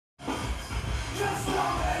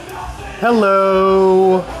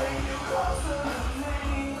Hello.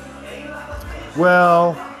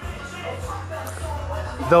 Well,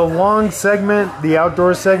 the long segment, the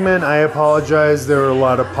outdoor segment, I apologize. There were a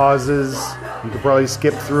lot of pauses. You could probably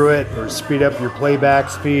skip through it or speed up your playback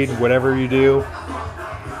speed, whatever you do.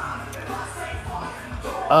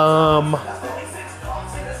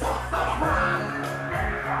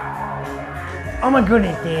 Oh my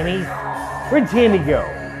goodness, Tammy. Where'd Tammy go?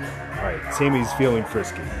 Alright, Tammy's feeling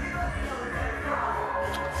frisky.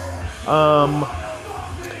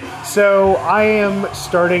 So I am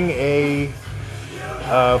starting a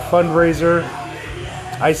fundraiser.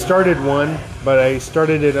 I started one, but I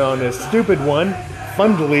started it on a stupid one.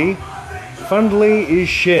 Fundly. Fundly is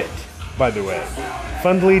shit, by the way.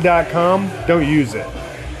 Fundly.com, don't use it.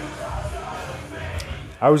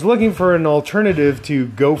 I was looking for an alternative to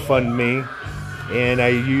GoFundMe, and I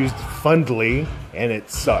used Fundly, and it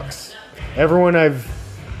sucks.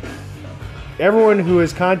 Everyone who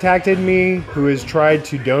has contacted me, who has tried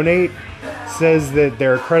to donate, says that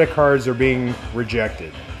their credit cards are being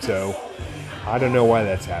rejected. So, I don't know why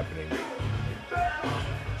that's happening.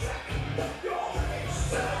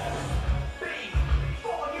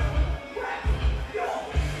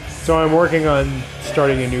 So I'm working on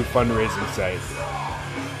starting a new fundraising site.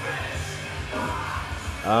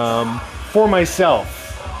 For myself.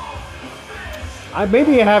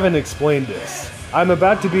 Maybe I haven't explained this. I'm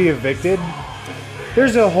about to be evicted.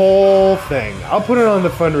 There's a whole thing. I'll put it on the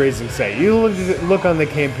fundraising site. You look on the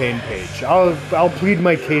campaign page. I'll plead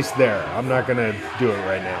my case there. I'm not gonna do it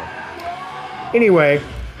right now. Anyway,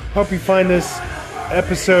 hope you find this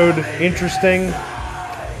episode interesting.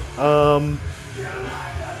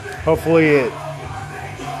 Hopefully it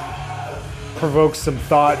provokes some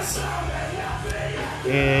thoughts.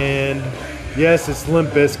 And yes, it's Limp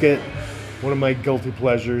Bizkit, one of my guilty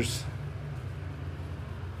pleasures.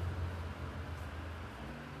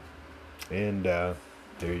 And there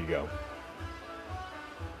you go.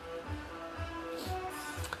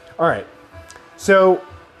 All right. So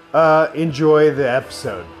enjoy the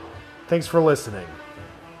episode. Thanks for listening.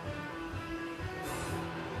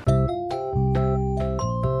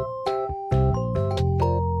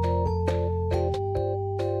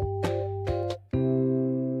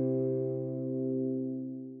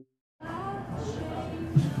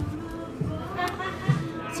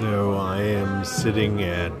 So I am sitting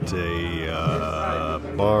at a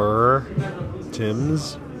bar,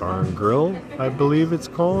 Tim's Bar and Grill, I believe it's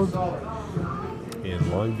called, in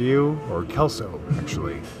Longview, or Kelso,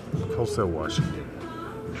 actually. Kelso, Washington.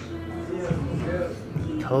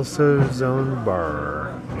 Kelso's own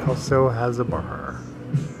bar. Kelso has a bar.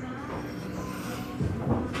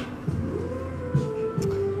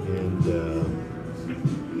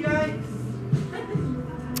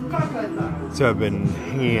 So I've been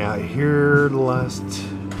hanging out here the last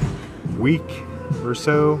week or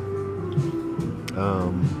so.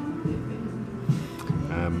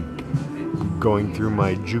 I'm going through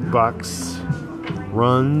my jukebox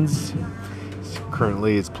runs.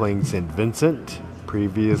 Currently it's playing St. Vincent.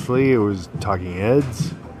 Previously it was Talking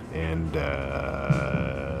Heads. And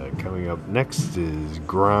coming up next is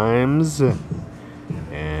Grimes.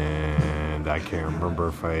 And I can't remember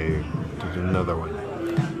if I did another one.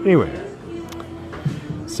 Anyway.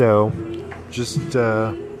 So, just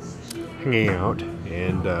hanging out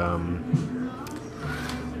and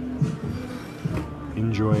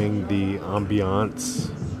enjoying the ambiance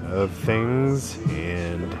of things,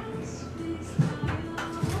 and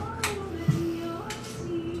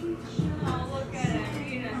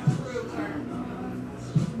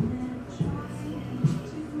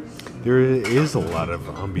there is a lot of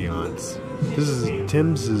ambiance.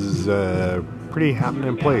 Tim's is a pretty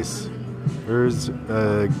happening place. There's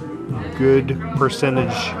a good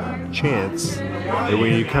percentage chance that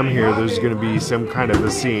when you come here, there's going to be some kind of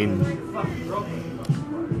a scene.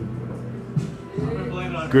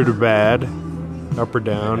 Good or bad, up or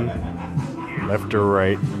down, left or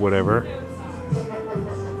right, whatever.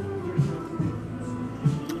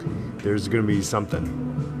 There's going to be something.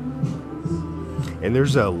 And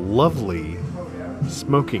there's a lovely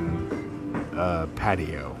smoking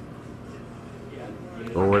patio.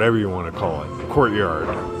 Or whatever you want to call it. Courtyard.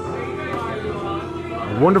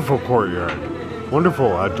 A wonderful courtyard.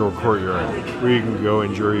 Wonderful outdoor courtyard where you can go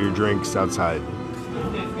enjoy your drinks outside.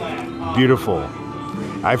 Beautiful.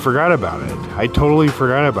 I forgot about it. I totally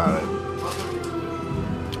forgot about it.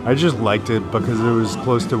 I just liked it because it was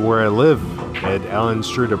close to where I live at Allen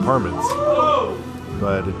Street Apartments.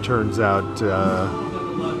 But it turns out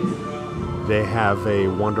they have a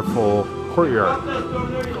wonderful courtyard.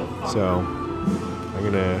 So I'm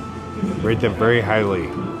gonna Rate them very highly.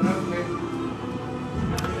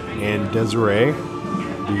 And Desiree,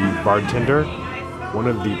 the bartender, one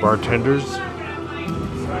of the bartenders,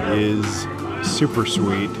 is super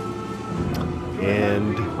sweet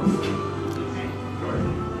and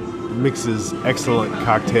mixes excellent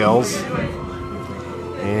cocktails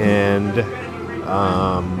and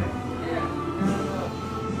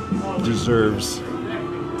deserves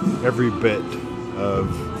every bit of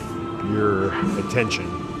your attention.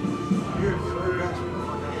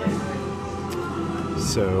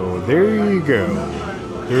 So there you go.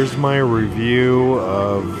 There's my review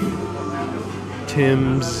of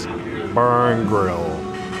Tim's Bar and Grill.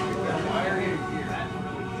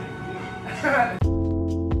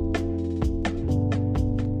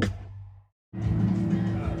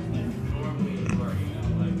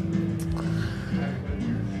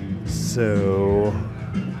 So,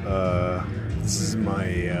 this is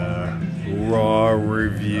my raw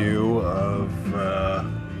review of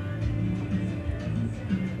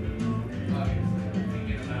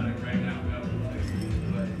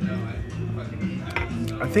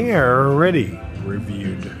I think I already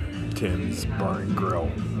reviewed Tim's Bar and Grill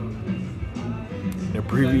in a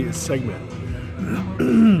previous segment.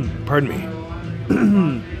 Pardon me.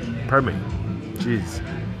 Pardon me. Jeez.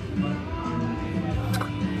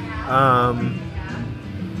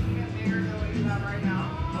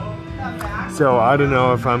 So I don't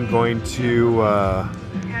know if I'm going to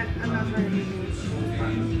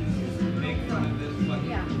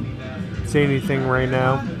say anything right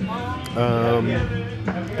now.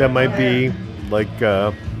 That might be like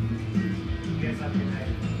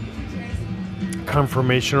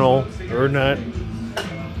confirmational or not.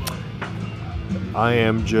 I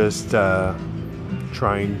am just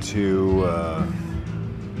trying to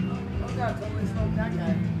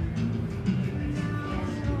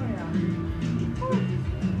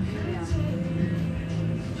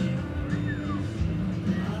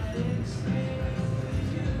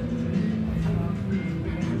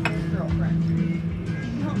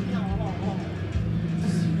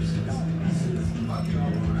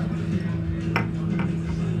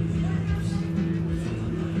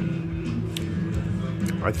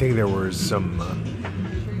I think there was some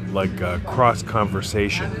cross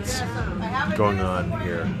conversations going on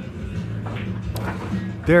here.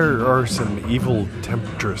 There are some evil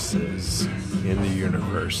temptresses in the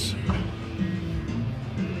universe.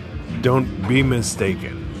 Don't be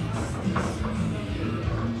mistaken.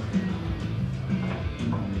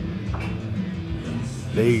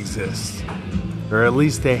 They exist. Or at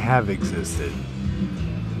least they have existed.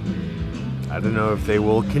 I don't know if they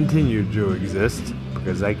will continue to exist,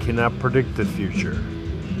 because I cannot predict the future.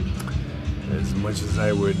 As much as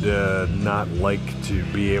I would not like to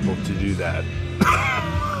be able to do that.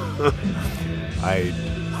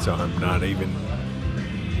 So I'm not even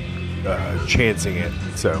chancing it.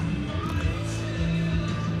 So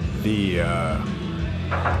the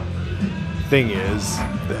thing is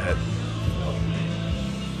that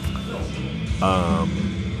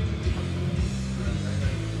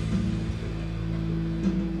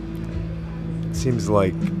seems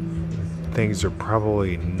like things are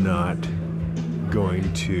probably not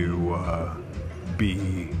going to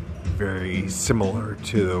be very similar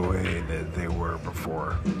to the way that they were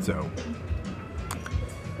before. So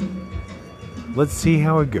let's see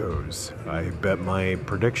how it goes. I bet my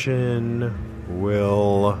prediction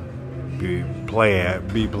will be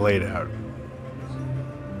played out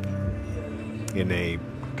in a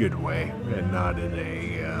good way and not in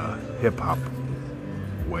a hip-hop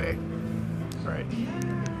way. All right.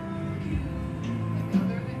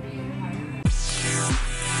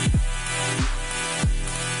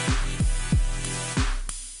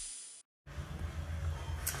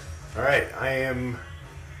 All right, I am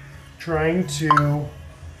trying to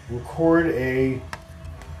record a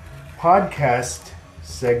podcast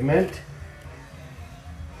segment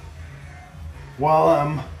while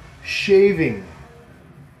I'm shaving.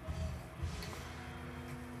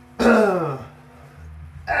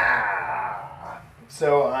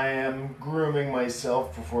 So I am grooming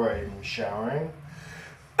myself before I'm showering.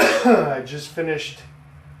 I just finished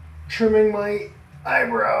trimming my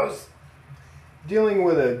eyebrows, dealing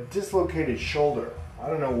with a dislocated shoulder. I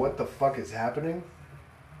don't know what the fuck is happening,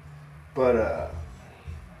 but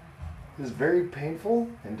it's very painful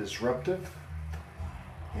and disruptive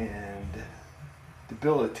and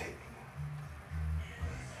debilitating.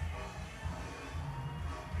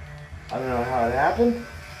 I don't know how it happened.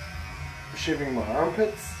 I'm shaving my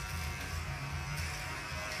armpits.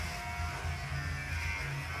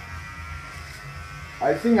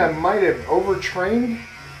 I think I might have overtrained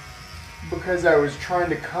because I was trying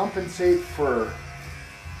to compensate for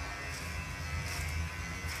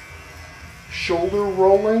shoulder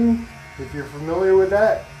rolling, if you're familiar with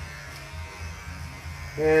that.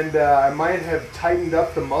 And I might have tightened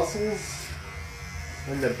up the muscles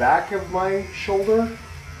in the back of my shoulder,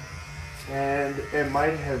 and it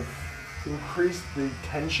might have increased the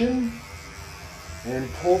tension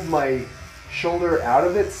and pulled my shoulder out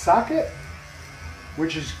of its socket,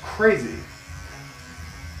 which is crazy.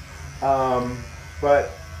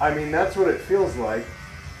 But I mean, that's what it feels like.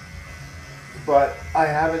 But I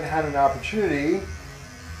haven't had an opportunity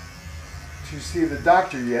to see the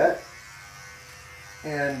doctor yet,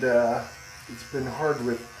 and it's been hard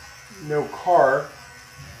with no car,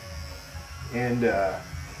 and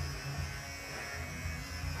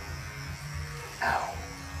ow.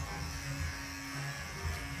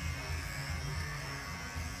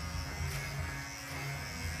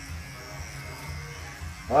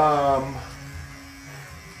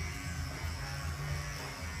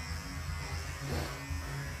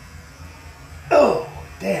 Oh,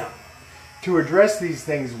 damn. To address these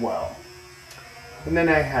things well. And then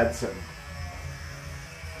I had some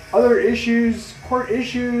other issues, court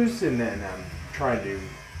issues, and then I'm trying to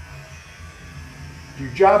do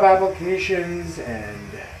job applications and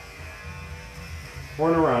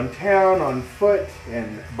run around town on foot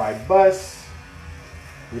and by bus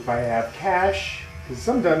if I have cash, because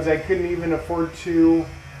sometimes I couldn't even afford to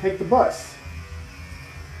take the bus.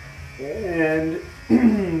 And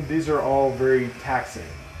these are all very taxing.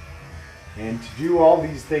 And to do all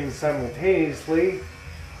these things simultaneously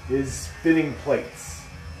is spinning plates.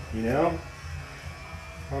 You know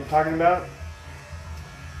what I'm talking about?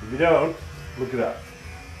 If you don't, look it up.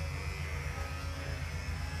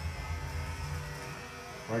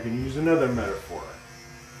 Or I can use another metaphor.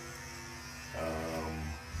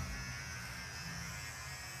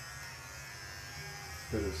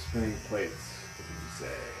 Instead of spinning plates, what did you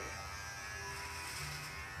say?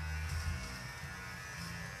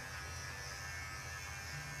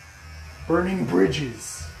 Burning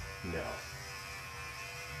bridges? No.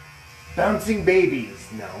 Bouncing babies?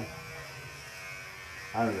 No.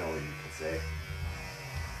 I don't know what you can say.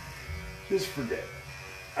 Just forget.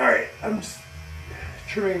 Alright, I'm just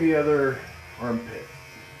trimming the other armpit.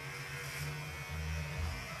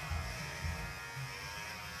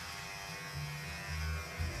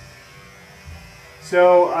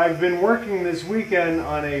 So I've been working this weekend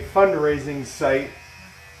on a fundraising site,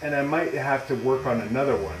 and I might have to work on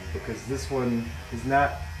another one because this one is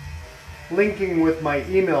not linking with my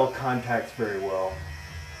email contacts very well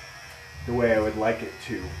the way I would like it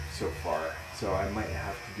to so far. So I might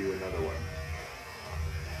have to do another one.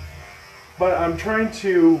 But I'm trying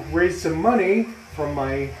to raise some money from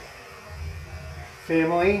my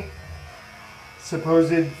family,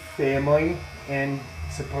 supposed family, and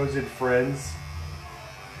supposed friends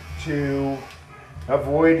to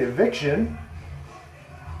avoid eviction.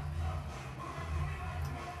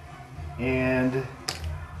 And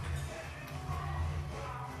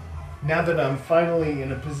now that I'm finally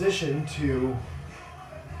in a position to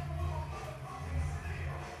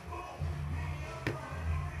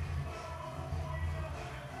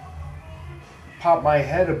pop my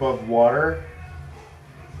head above water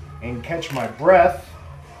and catch my breath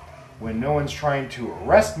when no one's trying to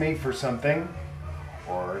arrest me for something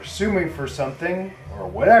or sue me for something or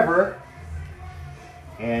whatever,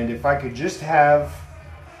 and if I could just have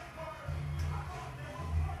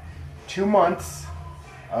 2 months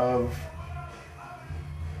of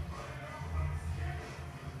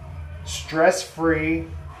stress-free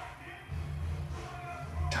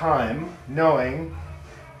time knowing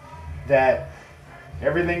that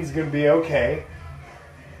everything's going to be okay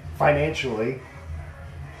financially,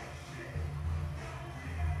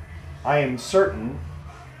 I am certain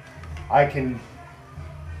I can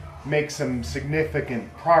make some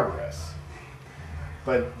significant progress.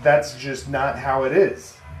 But that's just not how it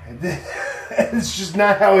is. It's just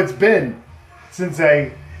not how it's been since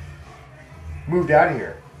I moved out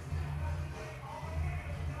here.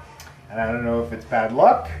 And I don't know if it's bad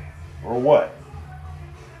luck or what.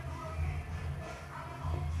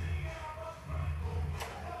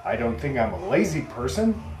 I don't think I'm a lazy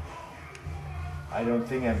person. I don't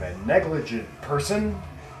think I'm a negligent person.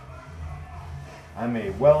 I'm a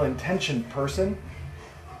well-intentioned person.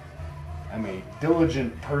 I'm a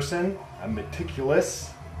diligent person. I'm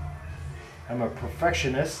meticulous. I'm a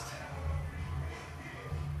perfectionist.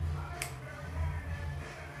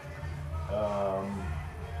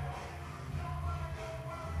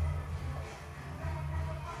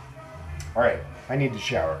 All right, I need to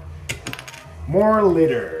shower. More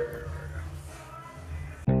later.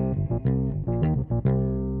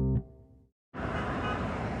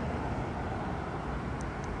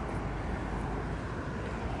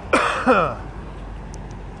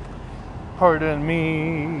 Pardon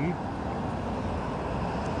me.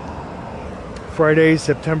 Friday,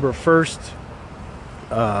 September 1st,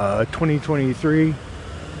 2023.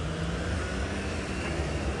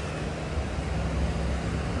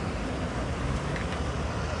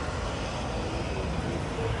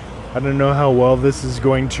 I don't know how well this is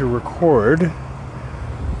going to record.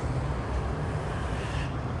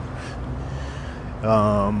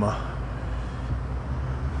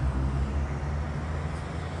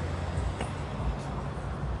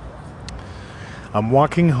 I'm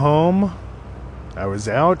walking home. I was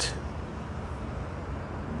out.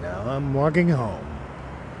 Now I'm walking home.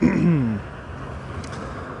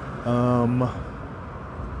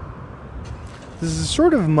 This is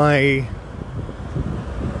sort of my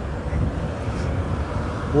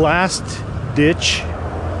last ditch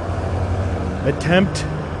attempt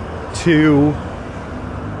to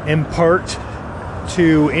impart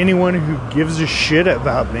to anyone who gives a shit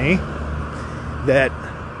about me that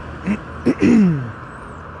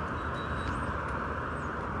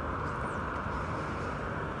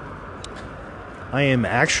I am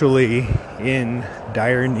actually in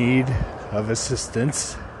dire need of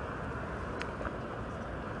assistance,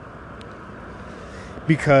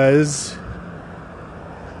 because,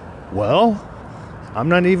 well, I'm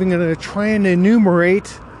not even going to try and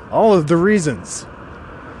enumerate all of the reasons.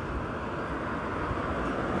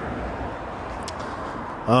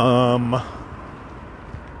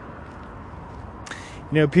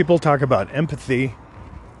 You know, people talk about empathy,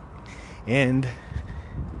 and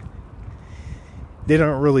they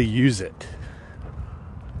don't really use it.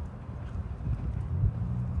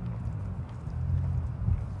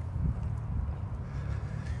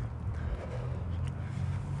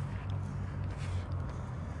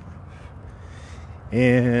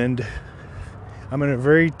 And I'm in a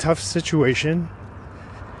very tough situation,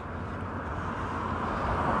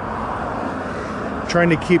 trying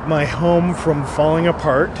to keep my home from falling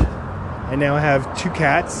apart. I now have 2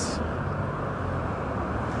 cats.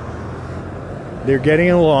 They're getting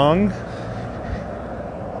along.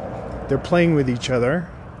 They're playing with each other.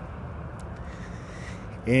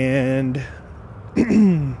 And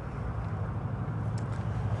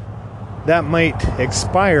that might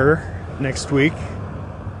expire next week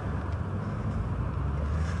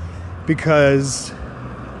because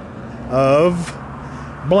of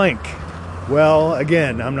blank. Well,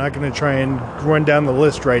 again, I'm not going to try and run down the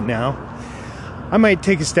list right now. I might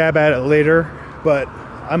take a stab at it later, but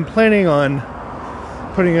I'm planning on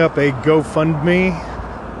putting up a GoFundMe,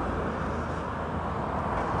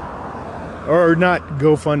 or not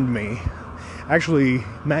GoFundMe, actually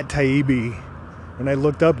Matt Taibbi. When I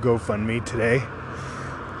looked up GoFundMe today,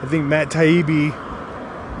 I think Matt Taibbi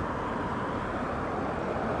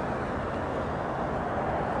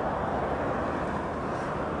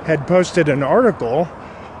had posted an article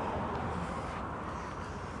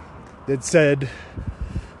that said,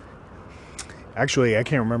 actually, I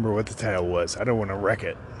can't remember what the title was. I don't want to wreck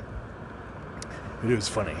it. But it was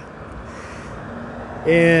funny.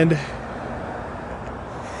 And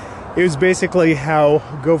it was basically how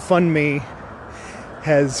GoFundMe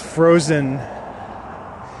has frozen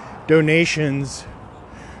donations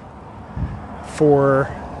for,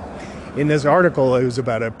 in this article, it was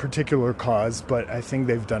about a particular cause, but I think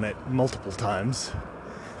they've done it multiple times.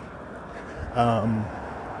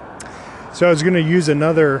 So I was going to use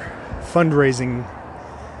another fundraising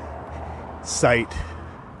site,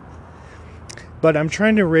 but I'm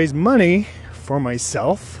trying to raise money for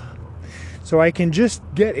myself so I can just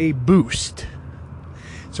get a boost,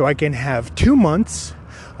 so I can have 2 months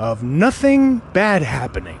of nothing bad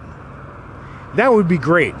happening. That would be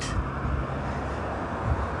great.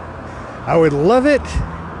 I would love it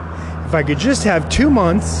if I could just have 2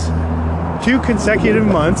 months, 2 consecutive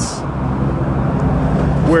months,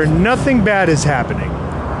 where nothing bad is happening.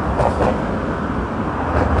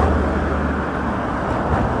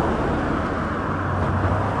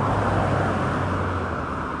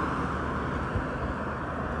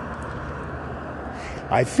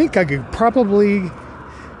 I think I could probably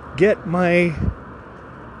get my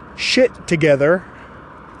shit together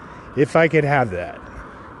if I could have that.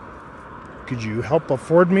 Could you help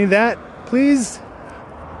afford me that, please?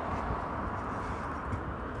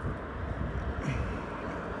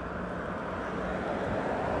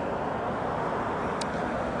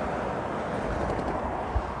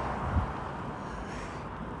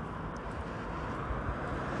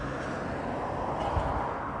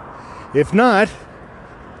 If not,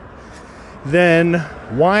 then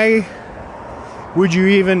why would you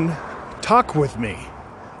even talk with me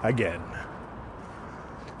again?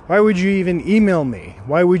 Why would you even email me?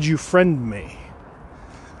 Why would you friend me?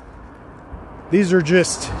 These are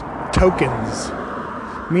just tokens.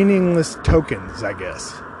 Meaningless tokens, I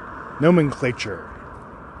guess. Nomenclature.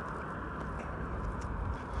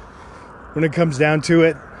 When it comes down to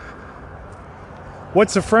it,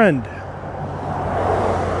 what's a friend?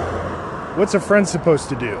 What's a friend supposed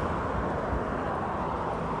to do?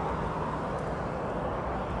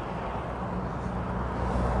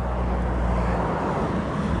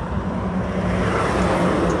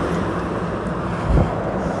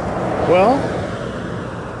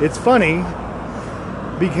 Well, it's funny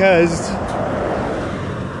because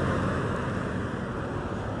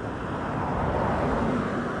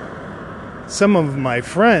some of my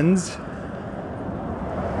friends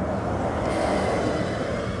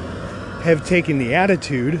have taken the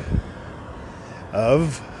attitude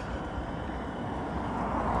of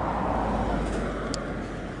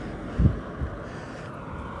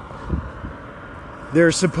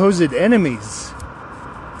their supposed enemies.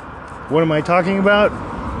 What am I talking about?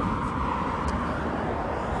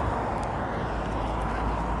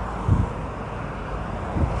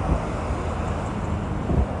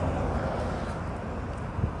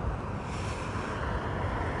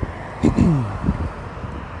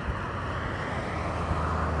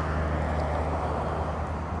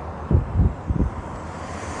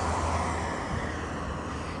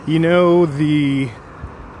 You know, the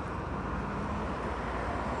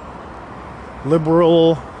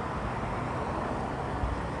liberal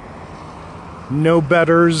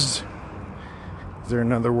no-betters. Is there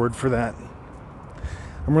another word for that?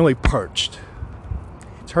 I'm really parched.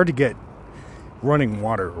 It's hard to get running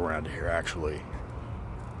water around here, actually.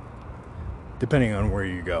 Depending on where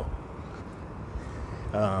you go.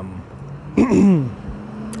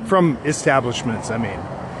 From establishments, I mean.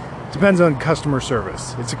 Depends on customer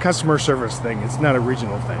service. It's a customer service thing. It's not a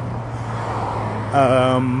regional thing.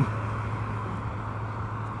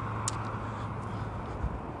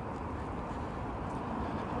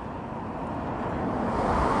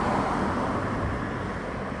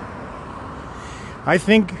 I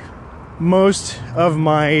think most of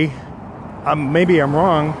my, maybe I'm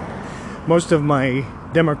wrong, most of my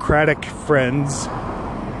Democratic friends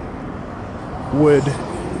would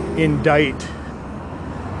indict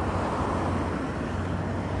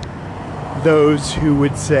those who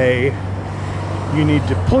would say you need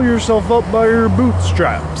to pull yourself up by your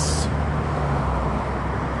bootstraps.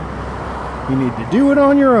 You need to do it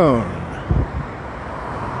on your own.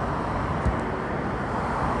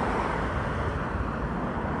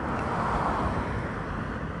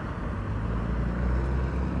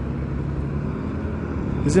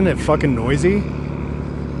 Isn't it fucking noisy? Do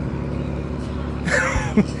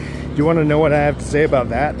you want to know what I have to say about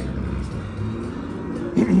that?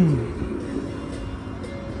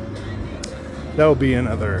 That'll be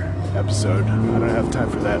another episode. I don't have time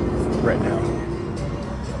for that right now.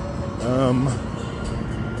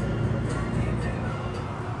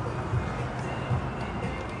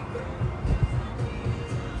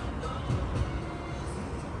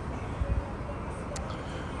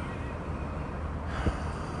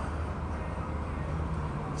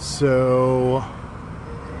 So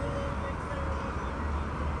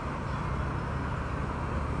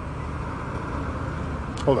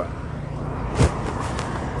hold on.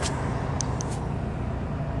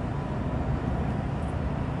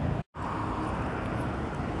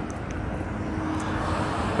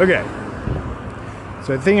 Okay.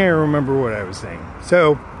 So I think I remember what I was saying.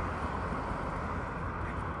 So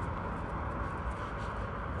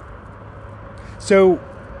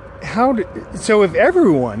if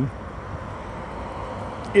everyone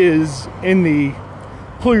is in the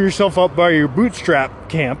pull yourself up by your bootstrap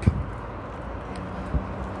camp,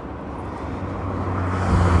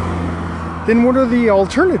 then what are the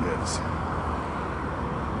alternatives?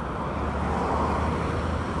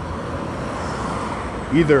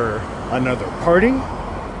 Either another party,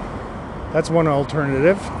 that's one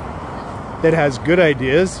alternative, that has good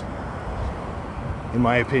ideas, in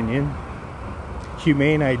my opinion,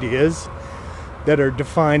 humane ideas, that are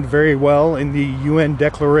defined very well in the UN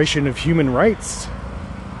Declaration of Human Rights.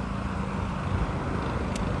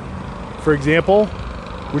 For example,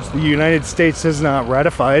 which the United States has not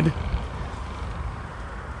ratified.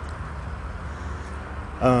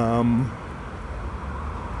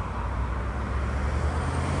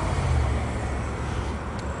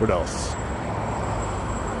 What else?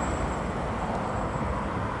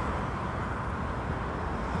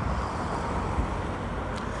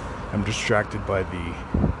 I'm distracted by the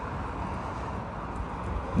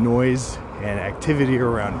noise and activity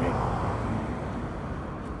around me.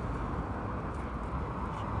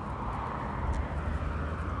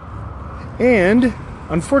 And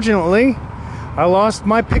unfortunately, I lost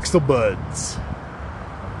my Pixel Buds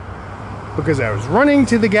because I was running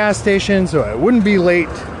to the gas station so I wouldn't be late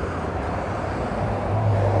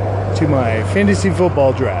to my fantasy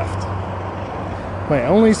football draft. My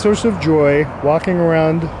only source of joy walking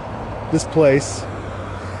around this place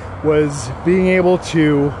was being able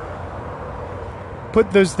to put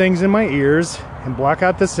those things in my ears and block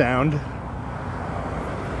out the sound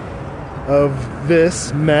of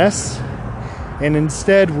this mess and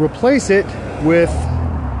instead replace it with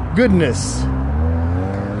goodness.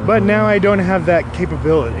 But now I don't have that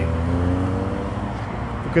capability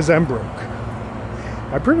because I'm broke.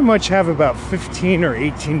 I pretty much have about 15 or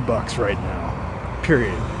 18 bucks right now,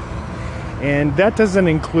 period. And that doesn't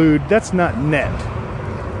include, that's not net.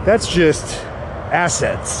 That's just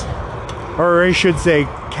assets. Or I should say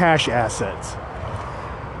cash assets.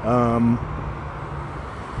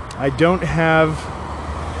 I don't have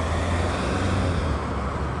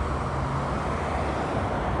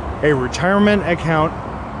a retirement account.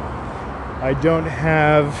 I don't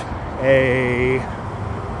have a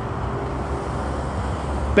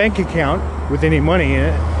bank account with any money in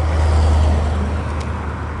it.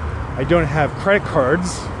 I don't have credit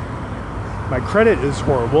cards. My credit is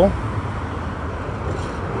horrible.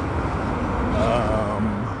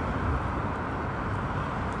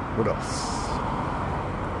 What else?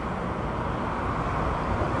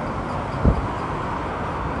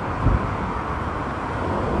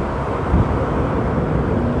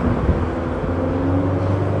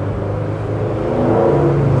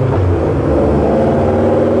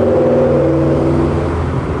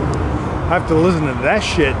 I have to listen to that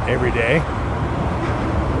shit every day.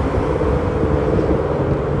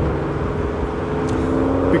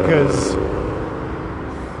 Because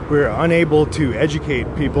we're unable to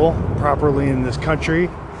educate people properly in this country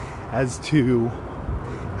as to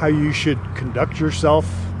how you should conduct yourself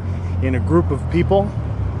in a group of people.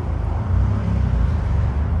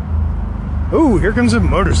 Ooh, here comes a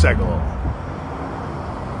motorcycle.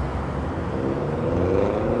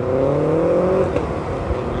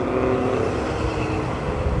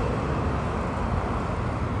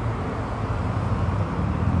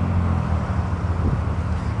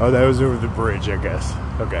 Oh, that was over the bridge, I guess.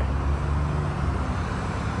 Okay.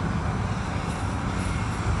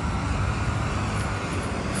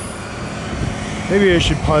 Maybe I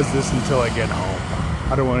should pause this until I get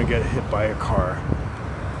home. I don't want to get hit by a car.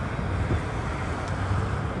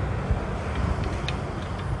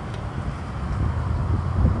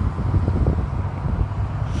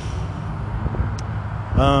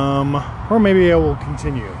 Or maybe I will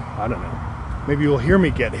continue. I don't know. Maybe you'll hear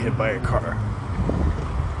me get hit by a car.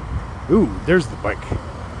 Ooh, there's the bike.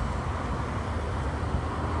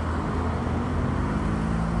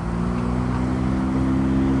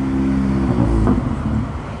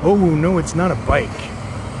 Oh, no, it's not a bike.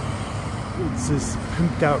 It's this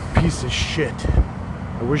pimped out piece of shit.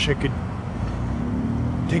 I wish I could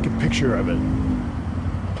take a picture of it.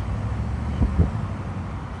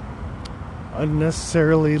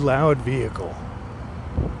 Unnecessarily loud vehicle.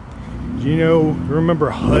 Do you know, remember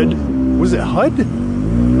HUD? Was it HUD?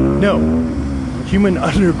 No. Human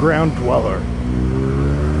Underground Dweller.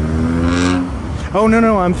 Oh,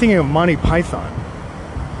 no, I'm thinking of Monty Python.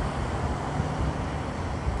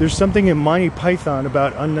 There's something in Monty Python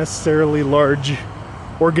about unnecessarily large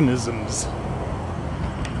organisms.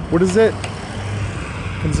 What is it?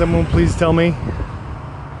 Can someone please tell me?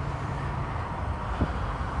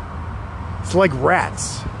 It's like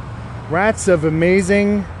rats. Rats of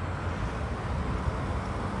amazing...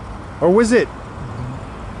 Or was it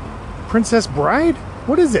Princess Bride?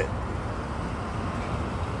 What is it?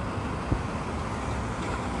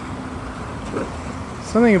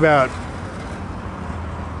 Something about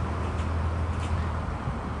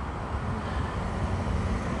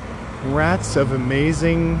rats of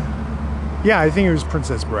amazing... Yeah, I think it was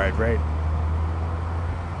Princess Bride, right?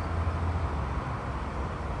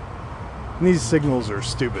 And these signals are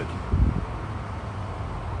stupid.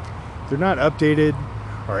 They're not updated.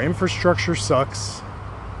 Our infrastructure sucks.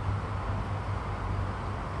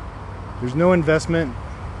 There's no investment.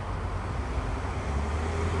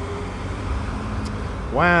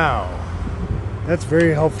 Wow. That's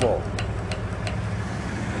very helpful.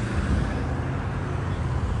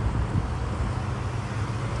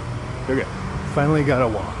 Okay, finally got a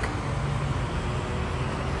walk.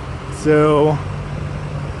 So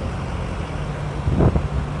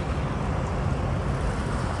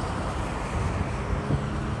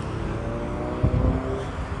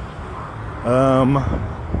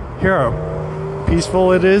here how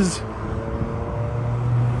peaceful it is.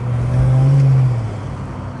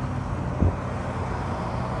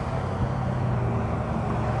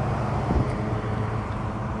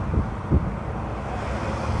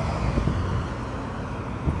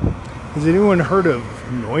 Has anyone heard of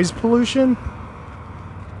noise pollution?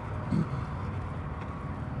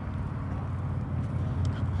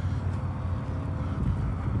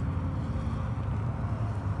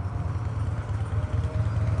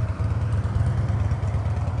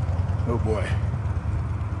 Oh boy.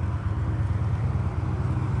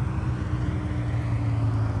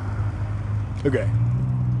 Okay.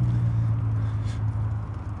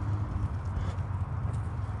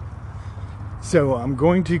 So I'm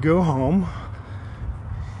going to go home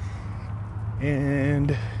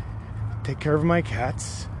and take care of my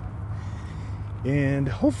cats, and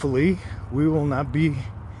hopefully we will not be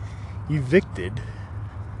evicted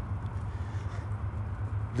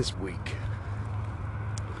this week.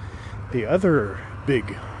 The other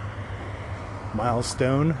big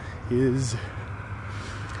milestone is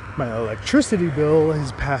my electricity bill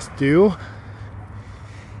is past due,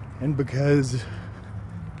 and because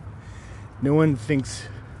no one thinks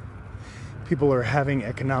people are having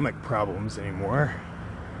economic problems anymore,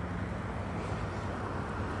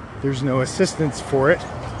 there's no assistance for it.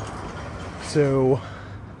 So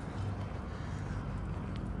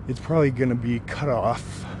it's probably going to be cut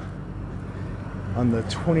off on the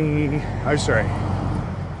 20... I'm sorry.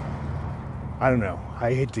 I don't know.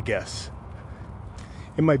 I hate to guess.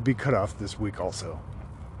 It might be cut off this week also.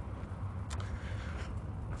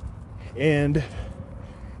 And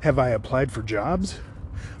have I applied for jobs?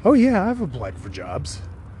 Oh yeah, I've applied for jobs.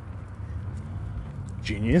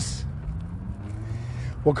 Genius.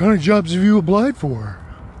 What kind of jobs have you applied for?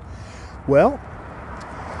 Well,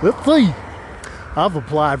 let's see. I've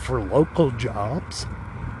applied for local jobs.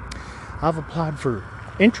 I've applied for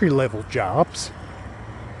entry-level jobs.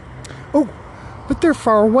 Oh, but they're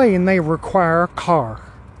far away and they require a car.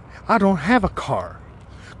 I don't have a car.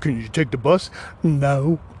 Can you take the bus?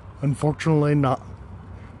 No, unfortunately not.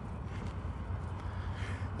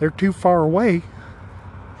 They're too far away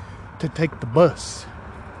to take the bus.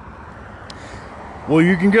 Well,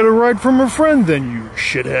 you can get a ride from a friend then, you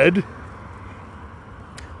shithead.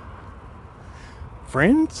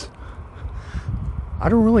 Friends? I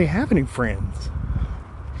don't really have any friends.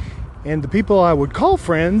 And the people I would call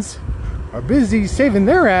friends are busy saving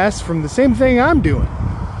their ass from the same thing I'm doing.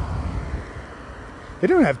 They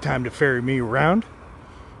don't have time to ferry me around.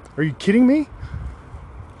 Are you kidding me?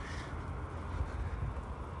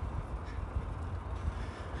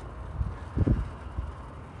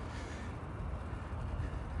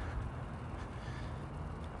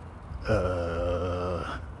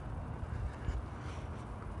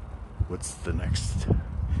 What's the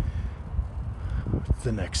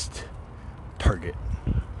next target?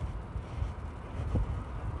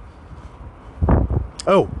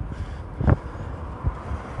 Oh,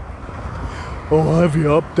 have you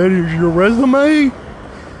updated your resume?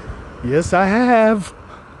 Yes, I have.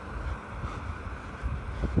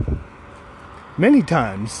 Many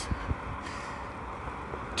times.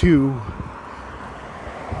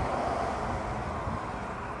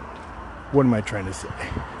 What am I trying to say?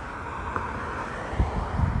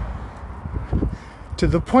 To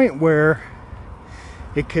the point where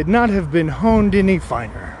it could not have been honed any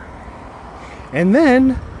finer. And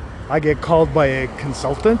then I get called by a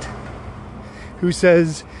consultant who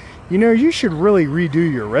says, you know, you should really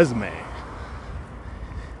redo your resume,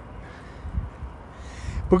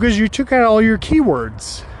 because you took out all your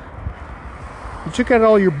keywords. You took out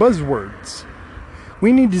all your buzzwords.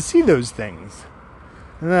 We need to see those things.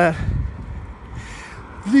 And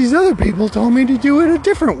these other people told me to do it a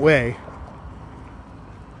different way.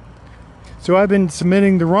 So I've been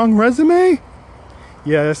submitting the wrong resume?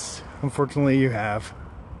 Yes, unfortunately you have.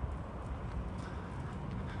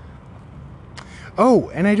 Oh,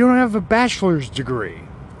 and I don't have a bachelor's degree.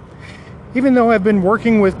 Even though I've been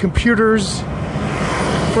working with computers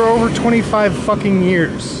for over 25 fucking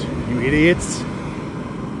years, you idiots.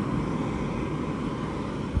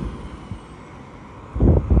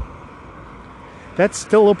 That's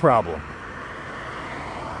still a problem.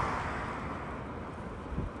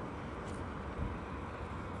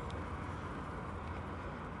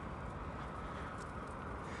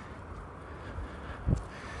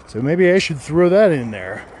 So maybe I should throw that in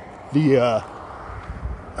there. The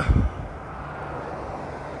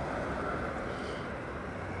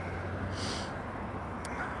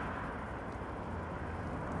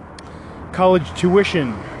college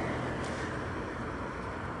tuition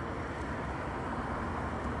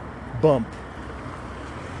bump.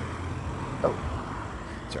 Oh,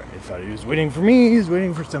 sorry, I thought he was waiting for me. He's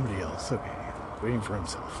waiting for somebody else. Okay, waiting for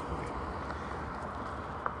himself. Okay.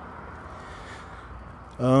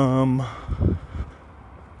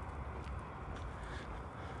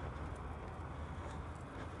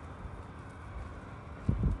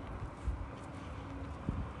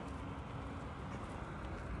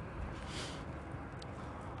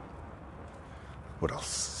 What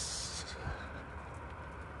else?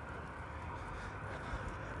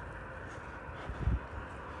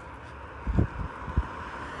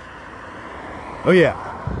 Oh yeah.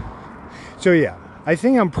 So yeah, I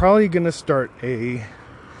think I'm probably gonna start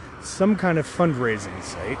some kind of fundraising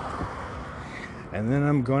site, and then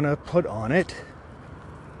I'm gonna put on it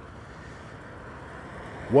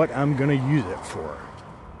what I'm gonna use it for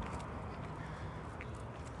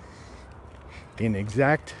in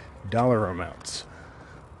exact dollar amounts,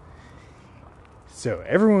 so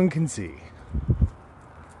everyone can see.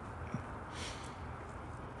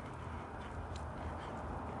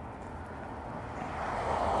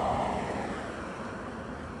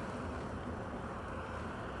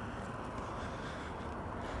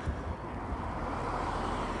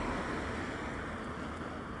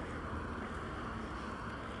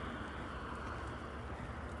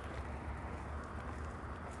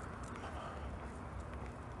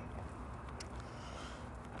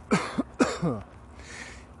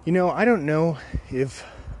 You know, I don't know if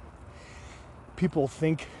people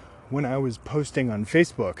think when I was posting on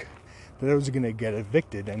Facebook that I was going to get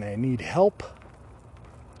evicted and I need help,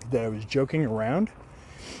 that I was joking around.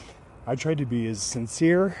 I tried to be as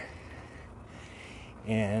sincere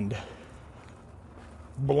and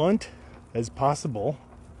blunt as possible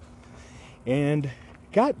and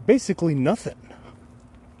got basically nothing.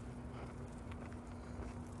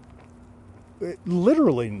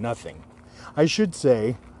 Literally nothing. I should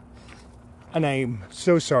say, and I'm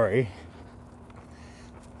so sorry,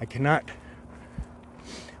 I think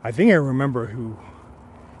I remember who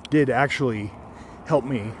did actually help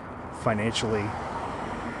me financially.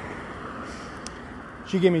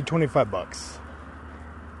 She gave me $25,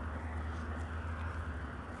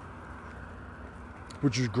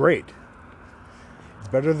 which is great. It's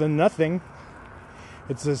better than nothing.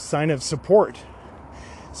 It's a sign of support.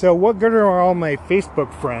 So what good are all my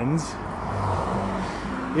Facebook friends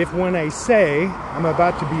if when I say I'm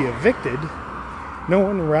about to be evicted, no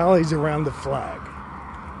one rallies around the flag?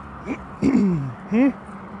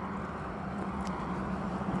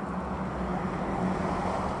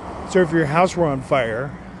 So if your house were on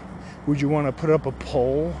fire, would you want to put up a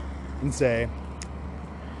poll and say,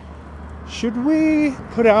 should we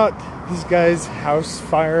put out this guy's house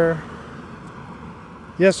fire?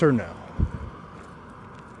 Yes or no?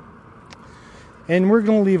 And we're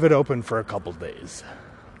going to leave it open for a couple days.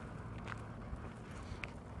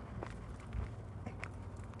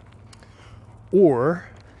 Or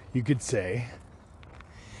you could say,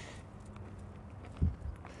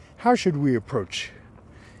 how should we approach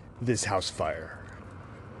this house fire?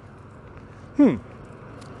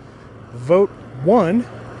 Vote 1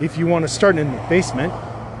 if you want to start in the basement.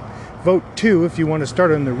 Vote 2 if you want to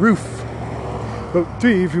start on the roof. Vote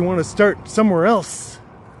 3 if you want to start somewhere else.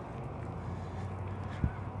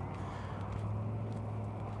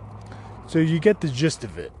 So you get the gist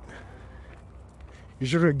of it. You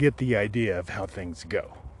sort of get the idea of how things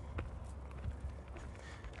go.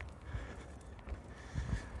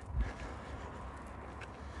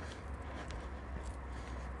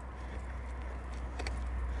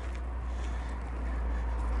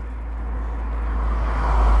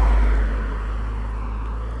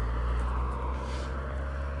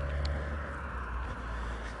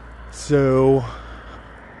 So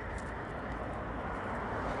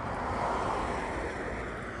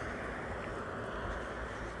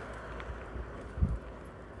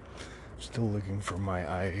still looking for my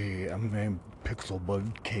Pixel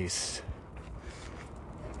Bug case.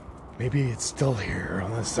 Maybe it's still here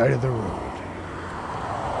on the side of the road,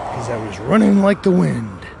 because I was running like the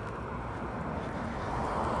wind.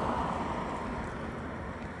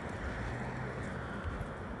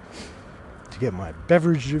 To get my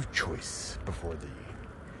beverage of choice before the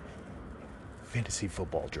fantasy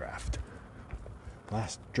football draft.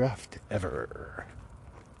 Last draft ever.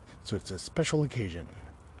 So it's a special occasion.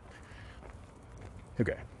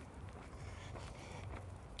 Okay.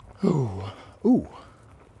 Ooh.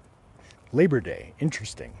 Labor Day.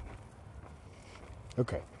 Interesting.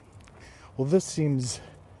 Okay. Well, this seems...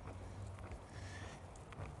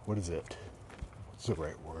 What is it? What's the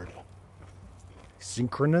right word?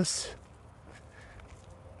 Synchronous?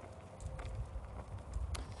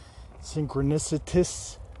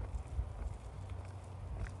 Synchronicitous?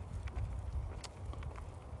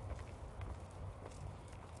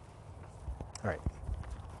 All right.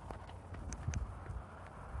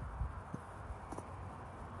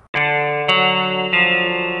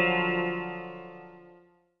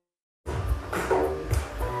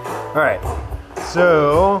 All right,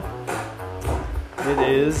 so it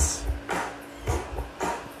is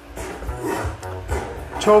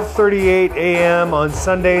 12:38 a.m. on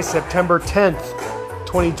Sunday, September 10th,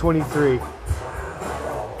 2023.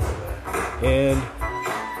 And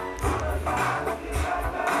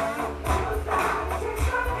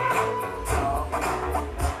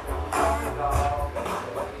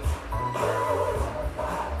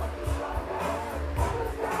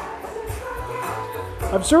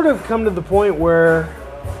I've sort of come to the point where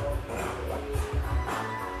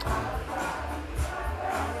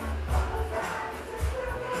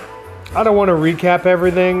I don't want to recap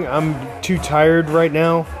everything. I'm too tired right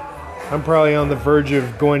now. I'm probably on the verge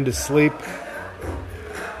of going to sleep,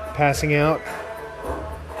 passing out.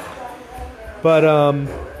 But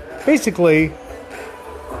basically,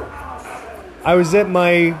 I was at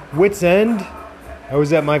my wit's end. I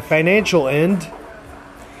was at my financial end.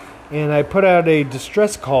 And I put out a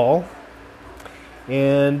distress call.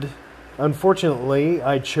 And unfortunately,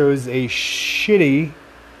 I chose a shitty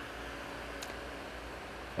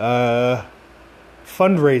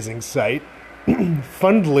fundraising site,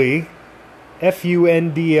 Fundly,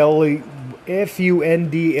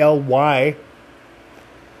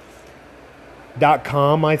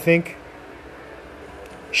 FUNDLY.com, I think.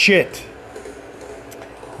 Shit.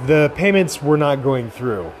 The payments were not going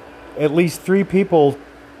through. At least 3 people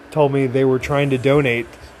told me they were trying to donate,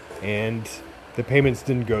 and the payments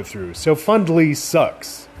didn't go through. So Fundly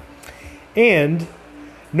sucks. And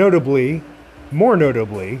more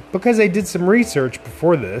notably, because I did some research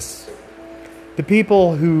before this, the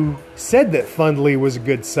people who said that Fundly was a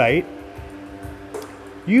good site,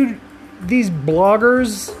 these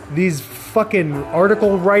bloggers, these fucking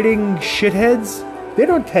article writing shitheads, they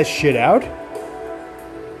don't test shit out.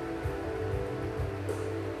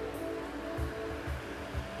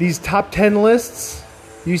 These top 10 lists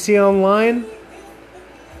you see online,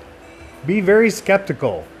 be very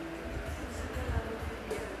skeptical.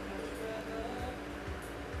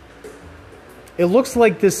 It looks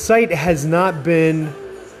like this site has not been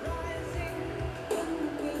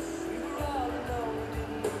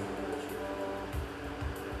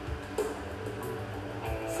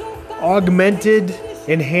augmented,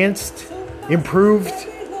 enhanced, improved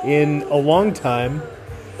in a long time.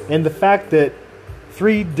 And the fact that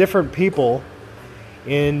 3 different people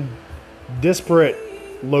in disparate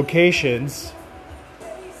locations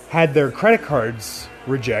had their credit cards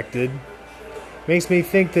rejected makes me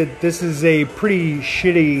think that this is a pretty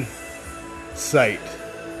shitty site.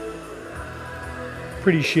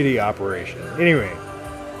 Pretty shitty operation. Anyway.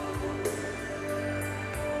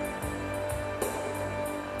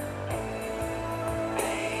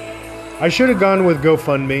 I should have gone with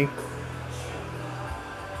GoFundMe.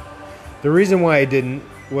 The reason why I didn't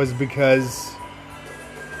was because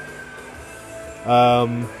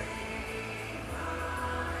I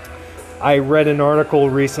read an article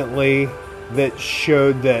recently that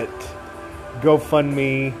showed that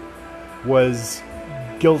GoFundMe was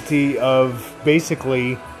guilty of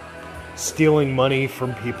basically stealing money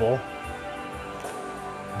from people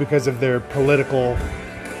because of their political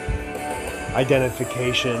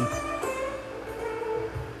identification.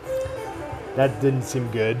 That didn't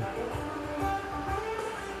seem good.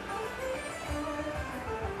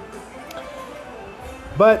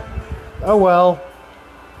 But, oh well,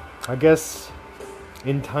 I guess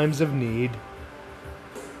in times of need,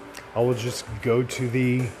 I will just go to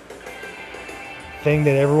the thing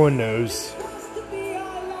that everyone knows.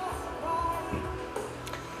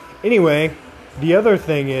 Anyway, the other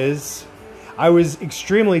thing is, I was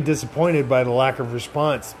extremely disappointed by the lack of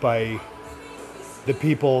response by the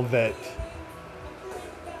people that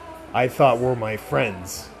I thought were my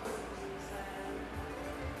friends.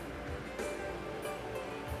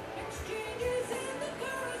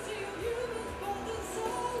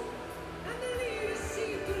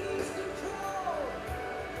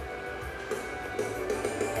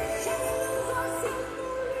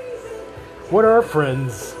 What are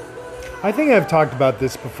friends? I think I've talked about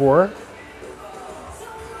this before.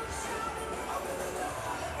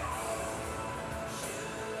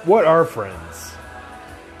 What are friends?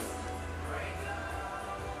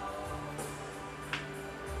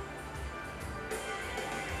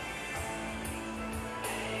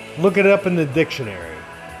 Look it up in the dictionary.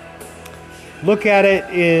 Look at it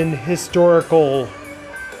in historical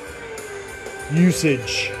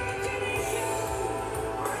usage.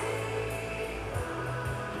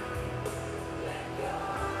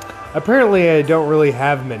 Apparently, I don't really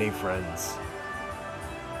have many friends.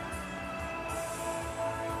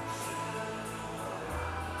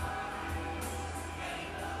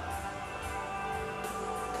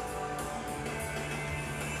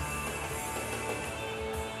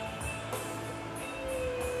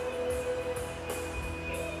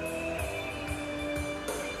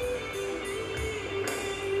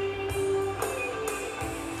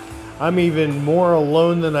 I'm even more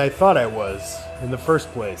alone than I thought I was in the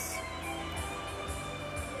first place.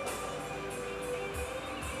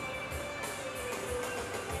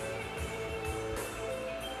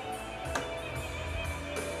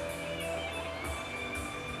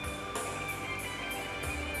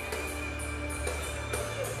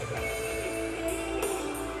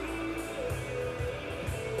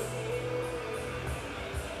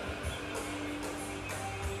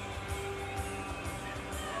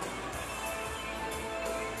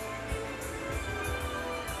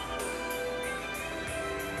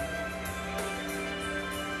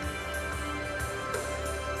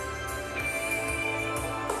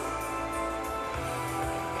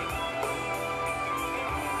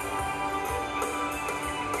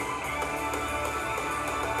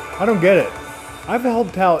 I don't get it. I've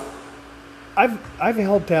helped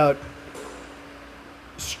out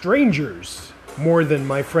strangers more than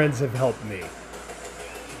my friends have helped me.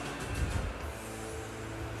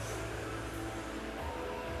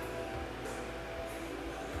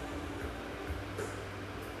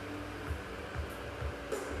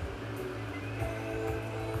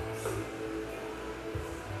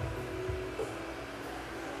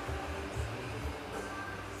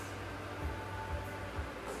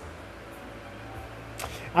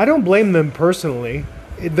 I don't blame them personally.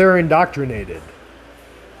 They're indoctrinated.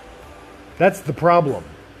 That's the problem.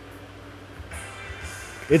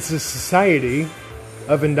 It's a society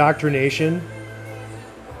of indoctrination,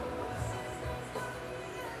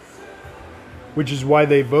 which is why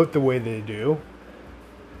they vote the way they do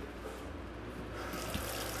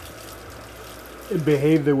and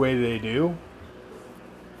behave the way they do.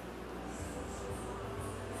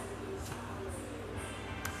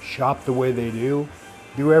 Shop the way they do.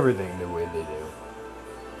 Do everything the way they do.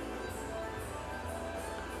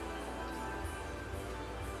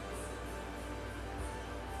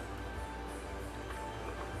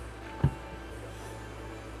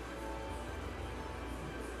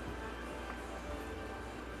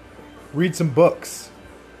 Read some books.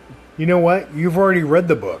 You know what? You've already read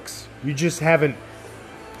the books. You just haven't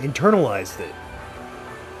internalized it.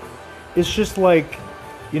 It's just like,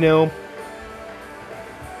 you know,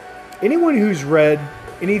 anyone who's read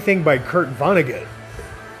anything by Kurt Vonnegut,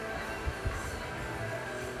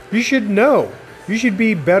 you should know. You should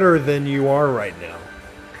be better than you are right now.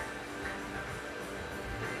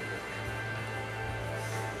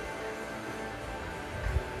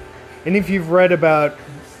 And if you've read about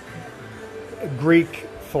Greek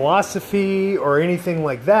philosophy or anything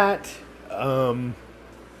like that,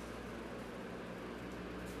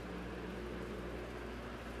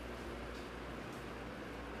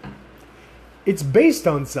 it's based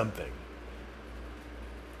on something.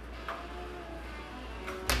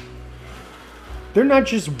 They're not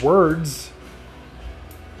just words.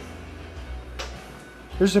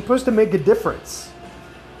 They're supposed to make a difference.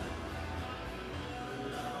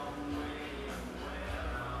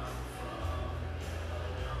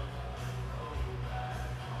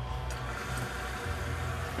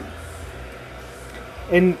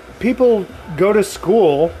 And people go to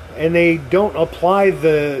school and they don't apply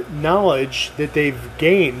the knowledge that they've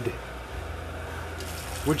gained,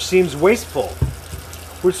 which seems wasteful,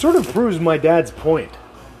 which sort of proves my dad's point.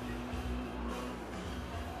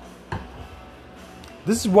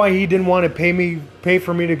 This is why he didn't want to pay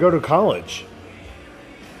for me to go to college.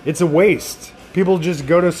 It's a waste. People just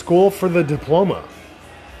go to school for the diploma,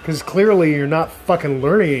 because clearly you're not fucking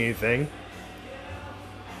learning anything.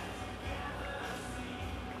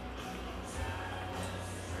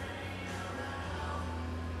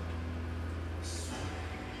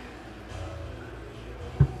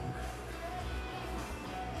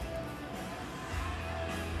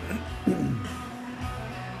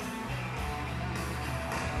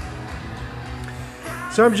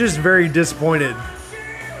 So I'm just very disappointed.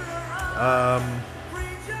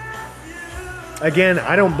 Again,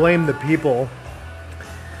 I don't blame the people.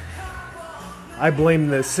 I blame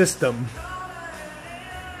the system.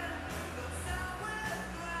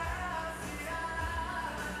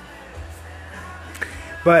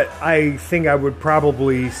 But I think I would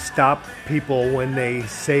probably stop people when they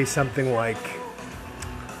say something like,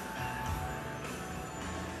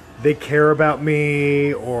 they care about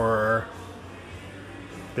me, or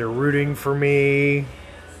they're rooting for me.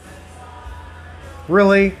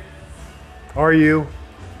 Really? Are you?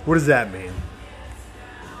 What does that mean?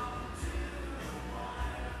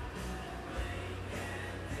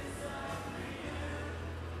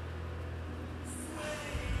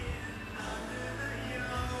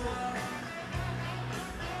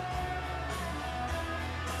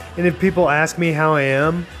 And if people ask me how I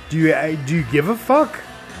am, do you give a fuck?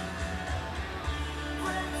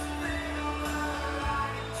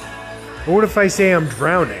 Or what if I say I'm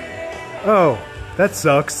drowning? Oh, that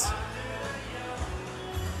sucks.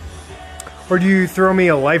 Or do you throw me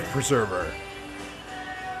a life preserver?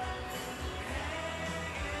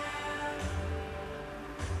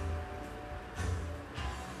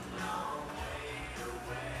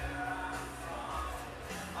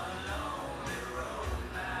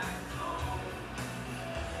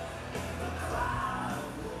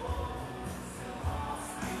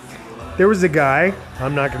 There was a guy,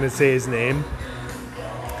 I'm not going to say his name.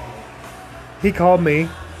 He called me.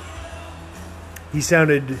 He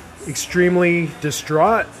sounded extremely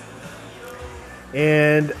distraught.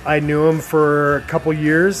 And I knew him for a couple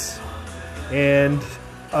years. And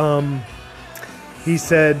he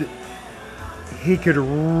said he could,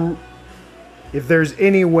 if there's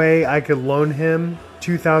any way I could loan him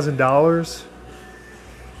 $2,000,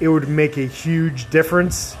 it would make a huge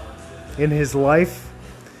difference in his life.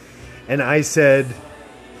 And I said,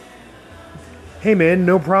 hey man,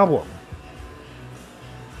 no problem.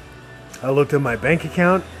 I looked at my bank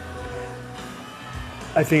account.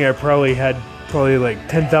 I think I probably had like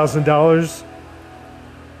 $10,000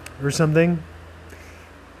 or something.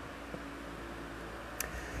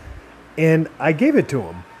 And I gave it to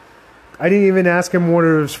him. I didn't even ask him what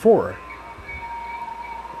it was for.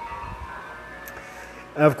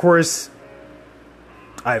 Of course,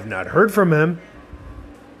 I have not heard from him.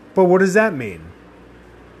 But what does that mean?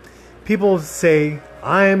 People say,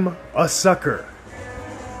 I'm a sucker.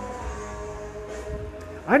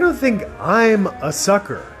 I don't think I'm a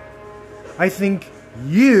sucker. I think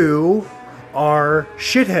you are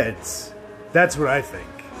shitheads. That's what I think.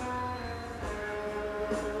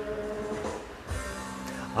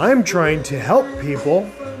 I'm trying to help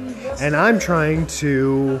people, and I'm trying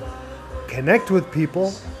to connect with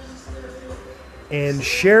people and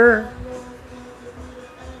share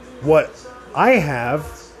what I have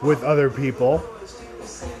with other people,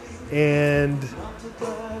 and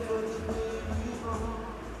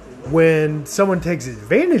when someone takes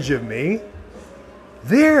advantage of me,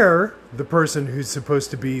 they're the person who's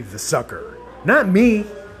supposed to be the sucker, not me.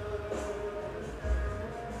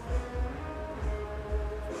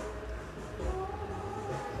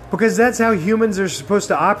 Because that's how humans are supposed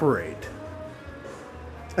to operate.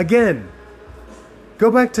 Again,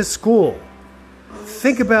 go back to school.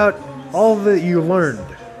 Think about all that you learned.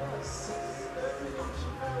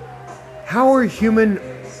 How are human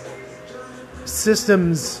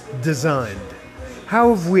systems designed? How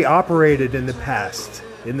have we operated in the past,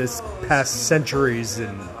 in this past centuries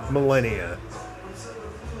and millennia?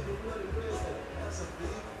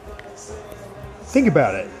 Think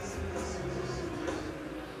about it.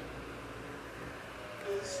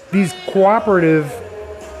 These cooperative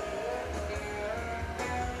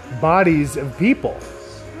bodies of people.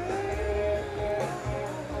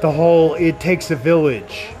 The whole it takes a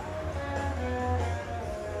village.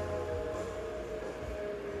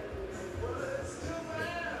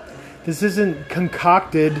 This isn't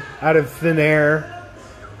concocted out of thin air.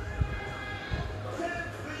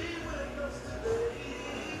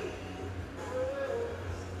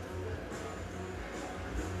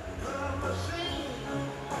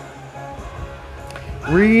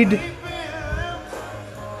 Read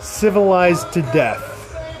Civilized to Death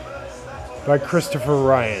by Christopher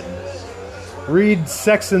Ryan. Read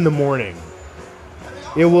Sex in the Morning.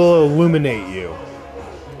 It will illuminate you.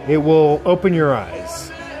 It will open your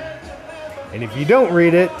eyes. And if you don't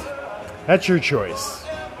read it, that's your choice.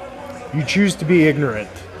 You choose to be ignorant.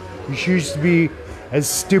 You choose to be as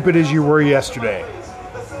stupid as you were yesterday.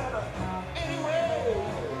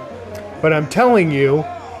 But I'm telling you,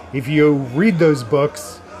 if you read those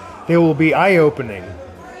books, they will be eye-opening.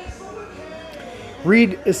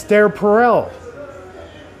 Read Esther Perel.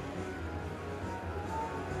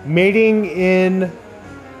 Mating in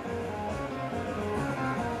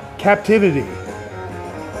Captivity.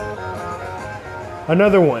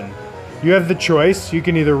 Another one. You have the choice. You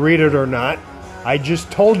can either read it or not. I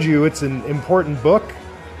just told you it's an important book.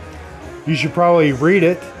 You should probably read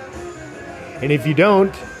it. And if you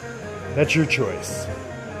don't, that's your choice.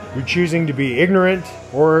 You're choosing to be ignorant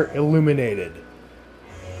or illuminated.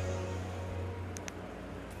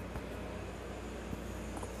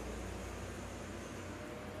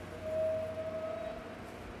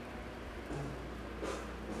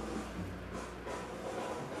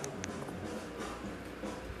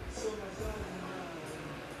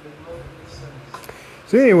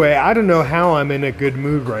 So anyway, I don't know how I'm in a good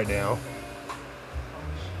mood right now.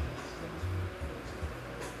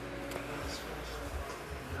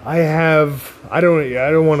 I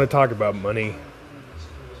don't want to talk about money.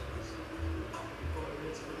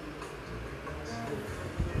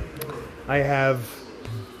 I have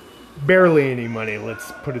barely any money,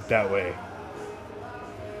 let's put it that way.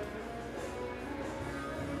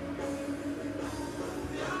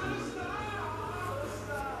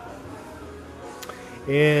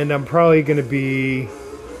 And I'm probably going to be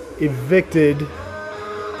evicted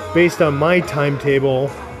based on my timetable.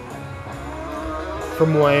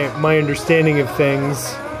 From my understanding of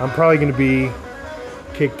things, I'm probably going to be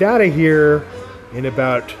kicked out of here in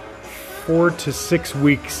about 4 to 6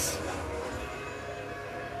 weeks.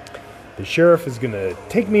 The sheriff is going to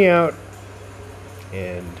take me out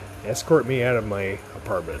and escort me out of my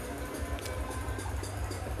apartment.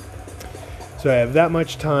 So I have that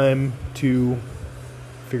much time to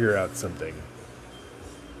figure out something.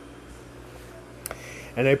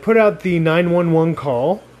 And I put out the 911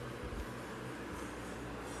 call.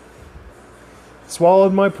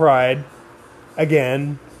 Swallowed my pride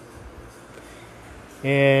again.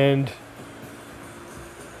 And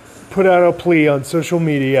put out a plea on social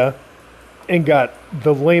media and got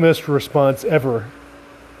the lamest response ever.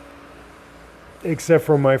 Except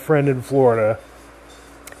for my friend in Florida.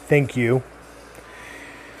 Thank you.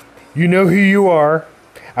 You know who you are.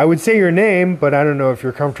 I would say your name, but I don't know if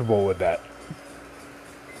you're comfortable with that.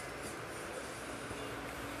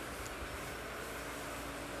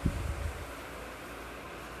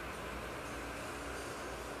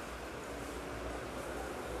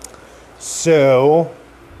 So,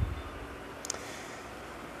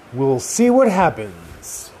 we'll see what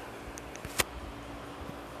happens.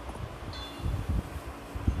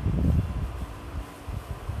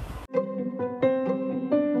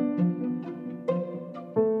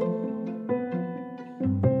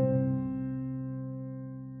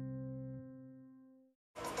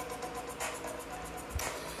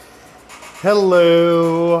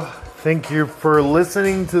 Hello. Thank you for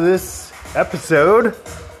listening to this episode.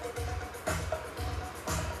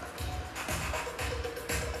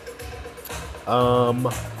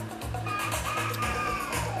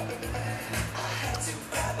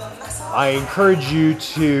 I encourage you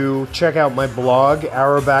to check out my blog,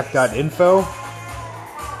 hourback.info.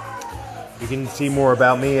 You can see more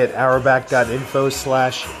about me at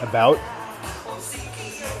hourback.info/about.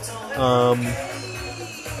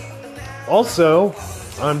 Also,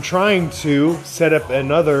 I'm trying to set up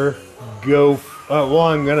another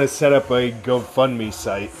I'm going to set up a GoFundMe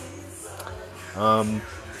site.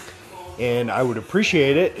 And I would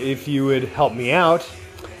appreciate it if you would help me out.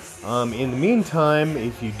 In the meantime,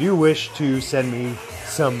 if you do wish to send me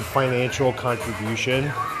some financial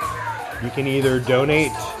contribution, you can either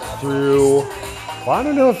donate through... Well, I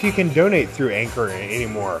don't know if you can donate through Anchor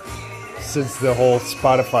anymore, since the whole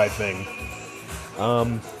Spotify thing.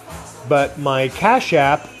 But my Cash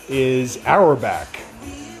App is Hourback.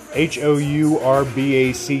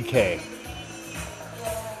 HOURBACK.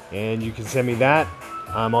 And you can send me that.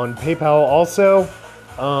 I'm on PayPal also.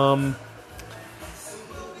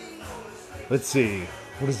 Let's see.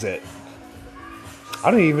 What is it?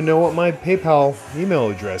 I don't even know what my PayPal email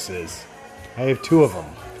address is. I have 2 of them.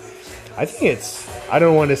 I think it's... I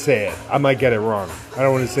don't want to say it. I might get it wrong. I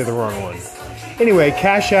don't want to say the wrong one. Anyway,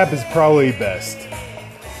 Cash App is probably best.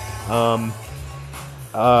 But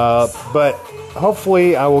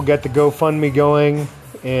hopefully I will get the GoFundMe going,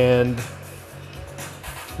 and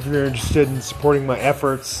if you're interested in supporting my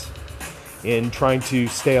efforts in trying to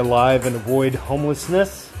stay alive and avoid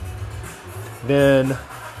homelessness, then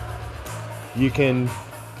you can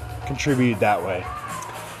contribute that way.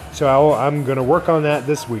 So I'm going to work on that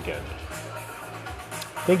this weekend.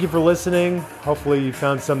 Thank you for listening. Hopefully you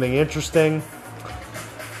found something interesting.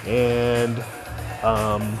 And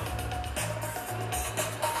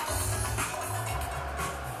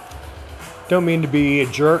don't mean to be a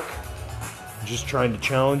jerk. I'm just trying to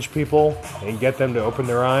challenge people and get them to open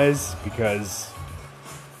their eyes, because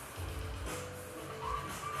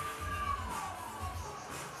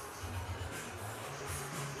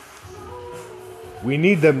we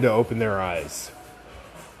need them to open their eyes.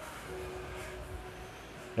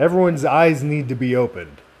 Everyone's eyes need to be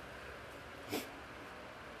opened.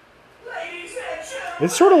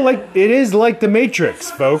 It's sort of like, it is like the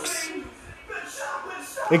Matrix, folks.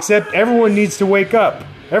 Except everyone needs to wake up.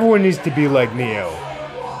 Everyone needs to be like Neo.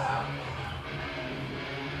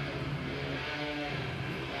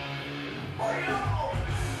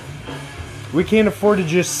 We can't afford to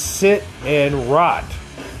just sit and rot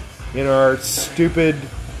in our stupid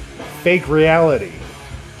fake reality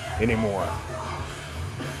anymore.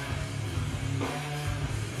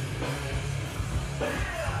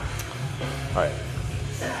 Alright.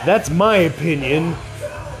 That's my opinion.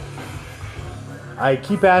 I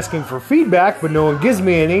keep asking for feedback, but no one gives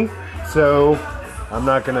me any. So, I'm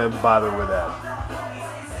not going to bother with that.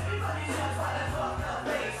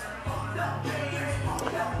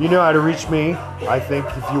 You know how to reach me, I think,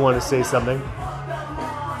 if you want to say something.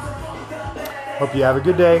 Hope you have a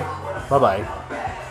good day. Bye-bye.